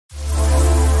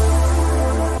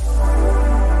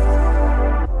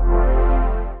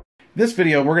This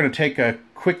video, we're going to take a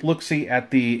quick look-see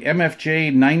at the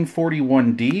MFJ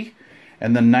 941D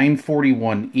and the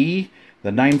 941E. The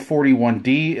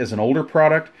 941D is an older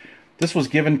product. This was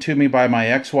given to me by my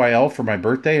XYL for my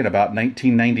birthday in about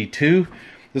 1992.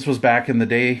 This was back in the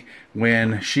day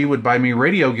when she would buy me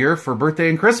radio gear for birthday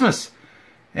and Christmas.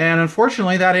 And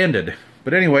unfortunately, that ended.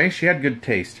 But anyway, she had good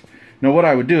taste. Now, what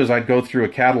I would do is I'd go through a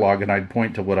catalog and I'd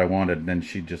point to what I wanted, and then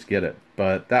she'd just get it.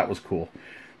 But that was cool.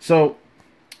 So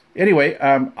anyway,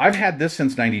 I've had this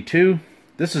since '92.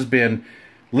 This has been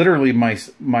literally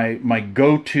my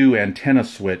go-to antenna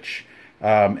switch.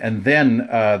 And then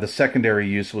the secondary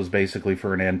use was basically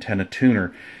for an antenna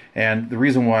tuner. And the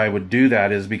reason why I would do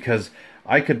that is because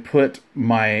I could put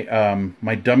my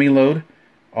my dummy load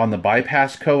on the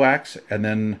bypass coax, and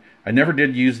then I never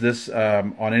did use this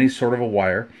on any sort of a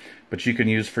wire, but you can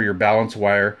use for your balance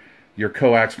wire your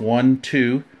coax 1,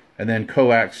 2, and then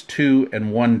coax 2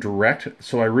 and 1 direct.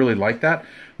 So I really like that.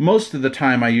 Most of the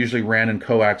time I usually ran in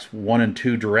coax 1 and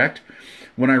 2 direct.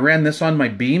 When I ran this on my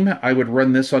beam, I would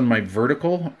run this on my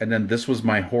vertical, and then this was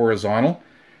my horizontal.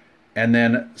 And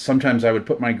then sometimes I would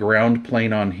put my ground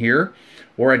plane on here,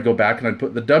 or I'd go back and I'd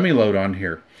put the dummy load on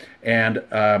here. And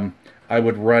I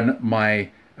would run my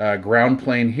ground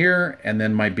plane here and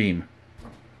then my beam.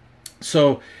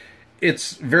 So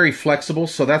it's very flexible,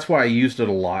 so that's why I used it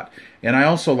a lot. And I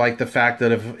also like the fact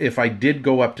that if I did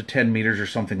go up to 10 meters or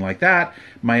something like that,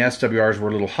 my SWRs were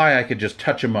a little high, I could just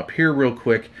touch them up here real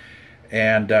quick,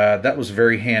 and that was a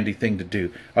very handy thing to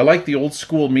do. I like the old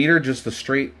school meter, just the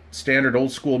straight standard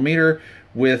old school meter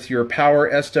with your power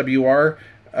SWR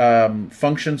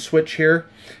function switch here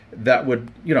that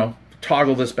would, you know,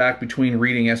 toggle this back between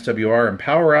reading SWR and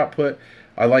power output.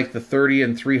 I like the 30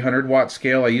 and 300 watt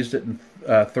scale. I used it in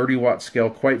 30 watt scale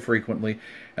quite frequently.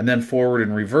 And then forward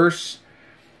and reverse,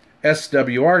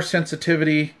 SWR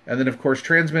sensitivity, and then of course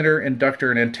transmitter, inductor,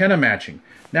 and antenna matching.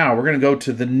 Now we're going to go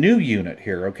to the new unit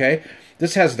here, okay?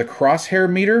 This has the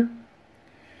crosshair meter,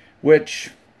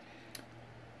 which,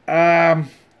 yeah,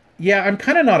 I'm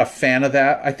kind of not a fan of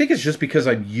that. I think it's just because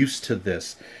I'm used to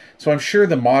this. So I'm sure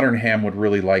the modern ham would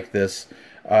really like this.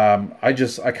 I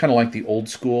kind of like the old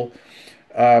school.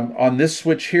 On this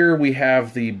switch here, we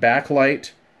have the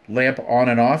backlight lamp on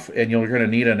and off, and you're going to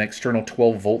need an external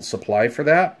 12-volt supply for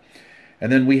that. And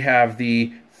then we have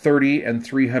the 30 and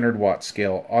 300 watt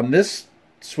scale. On this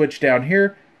switch down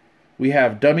here, we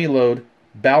have dummy load,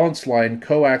 balance line,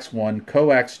 coax 1,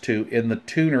 coax 2 in the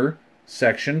tuner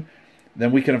section.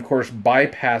 Then we can, of course,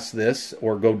 bypass this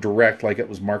or go direct like it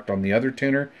was marked on the other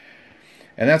tuner.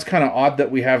 And that's kind of odd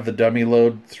that we have the dummy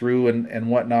load through and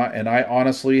whatnot. And I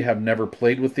honestly have never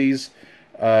played with these.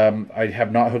 I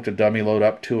have not hooked a dummy load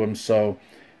up to them. So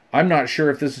I'm not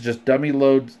sure if this is just dummy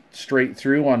load straight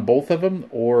through on both of them,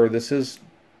 or this is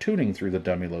tuning through the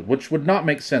dummy load, which would not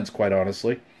make sense, quite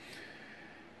honestly.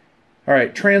 All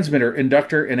right, transmitter,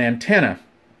 inductor, and antenna.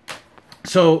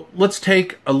 So let's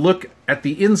take a look at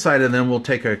the inside, and then we'll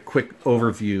take a quick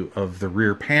overview of the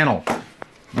rear panel.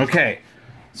 Okay,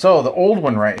 so the old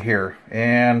one right here,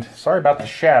 and sorry about the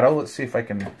shadow. Let's see if I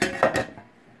can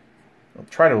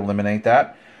try to eliminate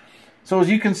that. So as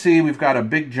you can see, we've got a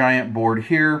big giant board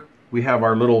here. We have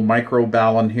our little micro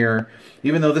balun here.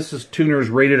 Even though this tuner is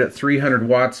rated at 300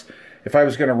 watts, if I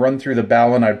was going to run through the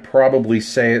balun, I'd probably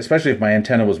say, especially if my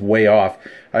antenna was way off,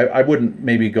 I wouldn't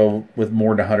maybe go with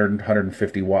more than 100,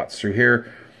 150 watts through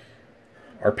here.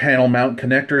 Our panel mount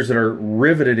connectors that are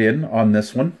riveted in on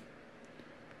this one.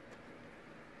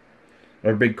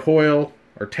 Our big coil,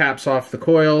 our taps off the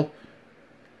coil.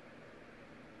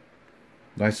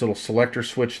 Nice little selector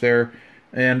switch there.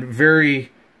 And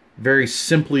very, very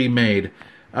simply made.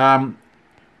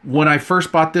 When I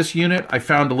first bought this unit, I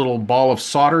found a little ball of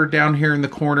solder down here in the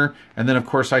corner, and then of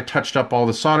course I touched up all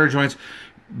the solder joints.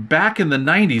 Back in the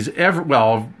 90s,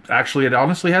 well, actually it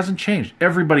honestly hasn't changed.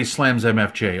 Everybody slams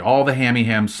MFJ. All the hammy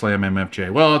hams slam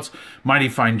MFJ. Well, it's mighty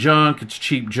fine junk, it's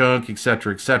cheap junk,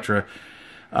 etc., etc.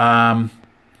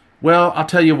 Well, I'll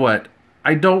tell you what,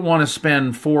 I don't want to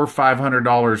spend $400 or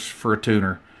 $500 for a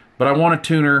tuner, but I want a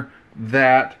tuner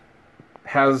that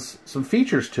has some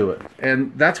features to it,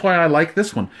 and that's why I like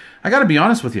this one. I got to be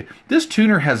honest with you, this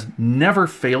tuner has never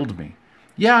failed me.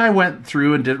 Yeah, I went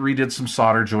through and redid some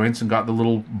solder joints and got the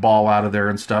little ball out of there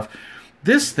and stuff.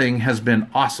 This thing has been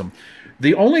awesome.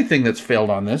 The only thing that's failed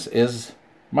on this is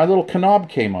my little knob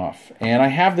came off, and I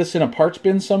have this in a parts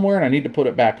bin somewhere, and I need to put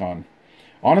it back on.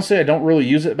 Honestly, I don't really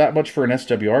use it that much for an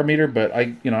SWR meter, but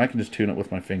I can just tune it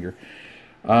with my finger.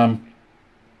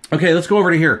 Okay, let's go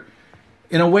over to here.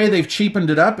 In a way, they've cheapened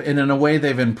it up, and in a way,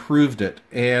 they've improved it.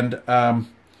 And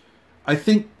I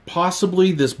think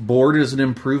possibly this board is an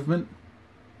improvement.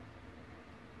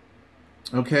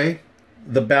 Okay.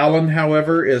 The balun,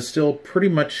 however, is still pretty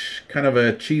much kind of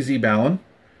a cheesy balun.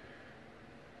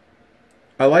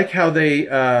 I like how they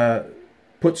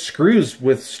put screws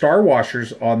with star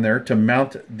washers on there to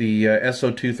mount the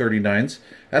SO239s.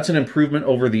 That's an improvement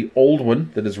over the old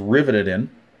one that is riveted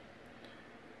in.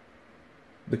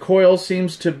 The coil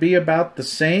seems to be about the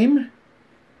same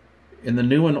in the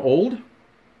new and old.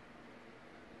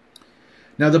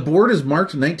 Now the board is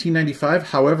marked 1995.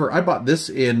 However, I bought this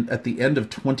at the end of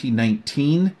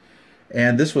 2019,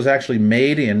 and this was actually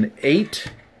made in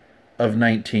 8 of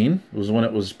 19. It was when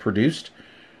it was produced.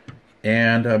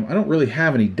 And I don't really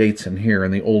have any dates in here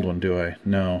in the old one, do I?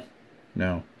 No.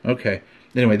 No. Okay.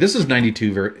 Anyway, this is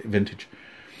 92 vintage.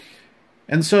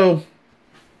 And so,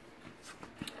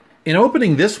 in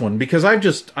opening this one, because I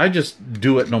just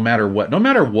do it no matter what. No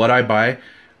matter what I buy,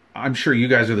 I'm sure you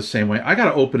guys are the same way. I got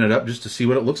to open it up just to see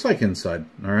what it looks like inside.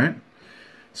 All right.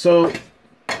 So,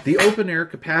 the open air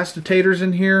capacitors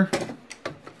in here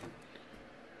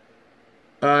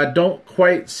don't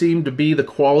quite seem to be the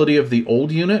quality of the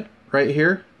old unit right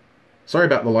here. Sorry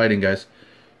about the lighting, guys.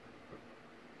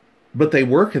 But they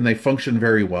work and they function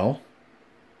very well.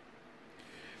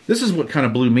 This is what kind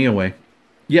of blew me away.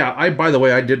 Yeah, by the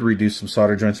way, I did redo some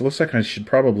solder joints. It looks like I should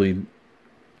probably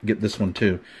get this one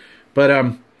too. But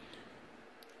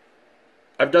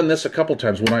I've done this a couple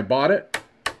times. When I bought it,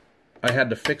 I had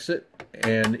to fix it.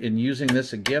 And in using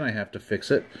this again, I have to fix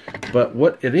it. But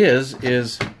what it is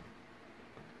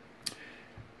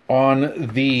on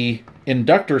the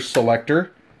inductor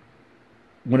selector,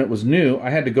 when it was new, I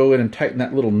had to go in and tighten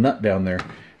that little nut down there.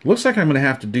 It looks like I'm going to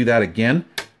have to do that again.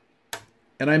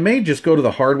 And I may just go to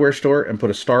the hardware store and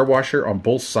put a star washer on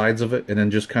both sides of it and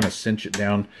then just kind of cinch it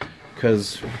down,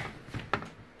 because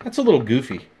that's a little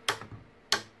goofy.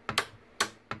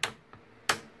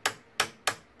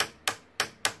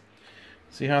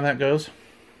 See how that goes?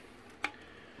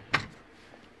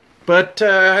 But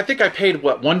I think I paid,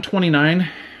 what, $129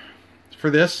 for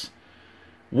this?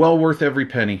 Well worth every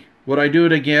penny. Would I do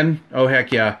it again? Oh,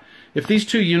 heck yeah. If these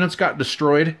two units got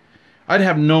destroyed, I'd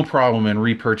have no problem in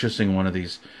repurchasing one of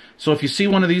these. So if you see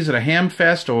one of these at a ham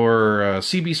fest or a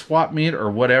CB swap meet or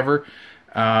whatever,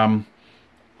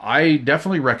 I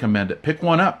definitely recommend it. Pick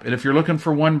one up. And if you're looking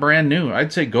for one brand new,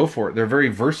 I'd say go for it. They're very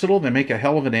versatile. They make a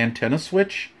hell of an antenna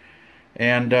switch.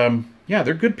 And yeah,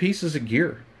 they're good pieces of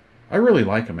gear. I really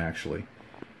like them, actually.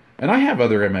 And I have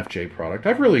other MFJ product.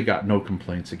 I've really got no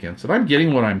complaints against it. I'm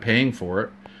getting what I'm paying for it.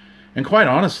 And quite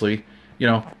honestly, you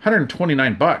know,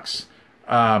 129 bucks.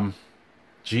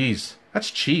 Geez, that's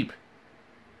cheap.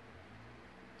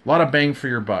 A lot of bang for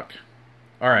your buck.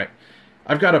 All right.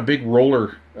 I've got a big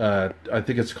roller, I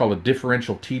think it's called a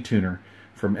differential T-tuner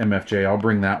from MFJ. I'll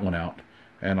bring that one out,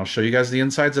 and I'll show you guys the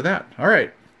insides of that. All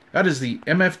right. That is the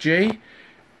MFJ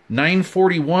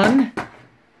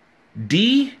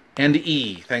 941D and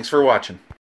E. Thanks for watching.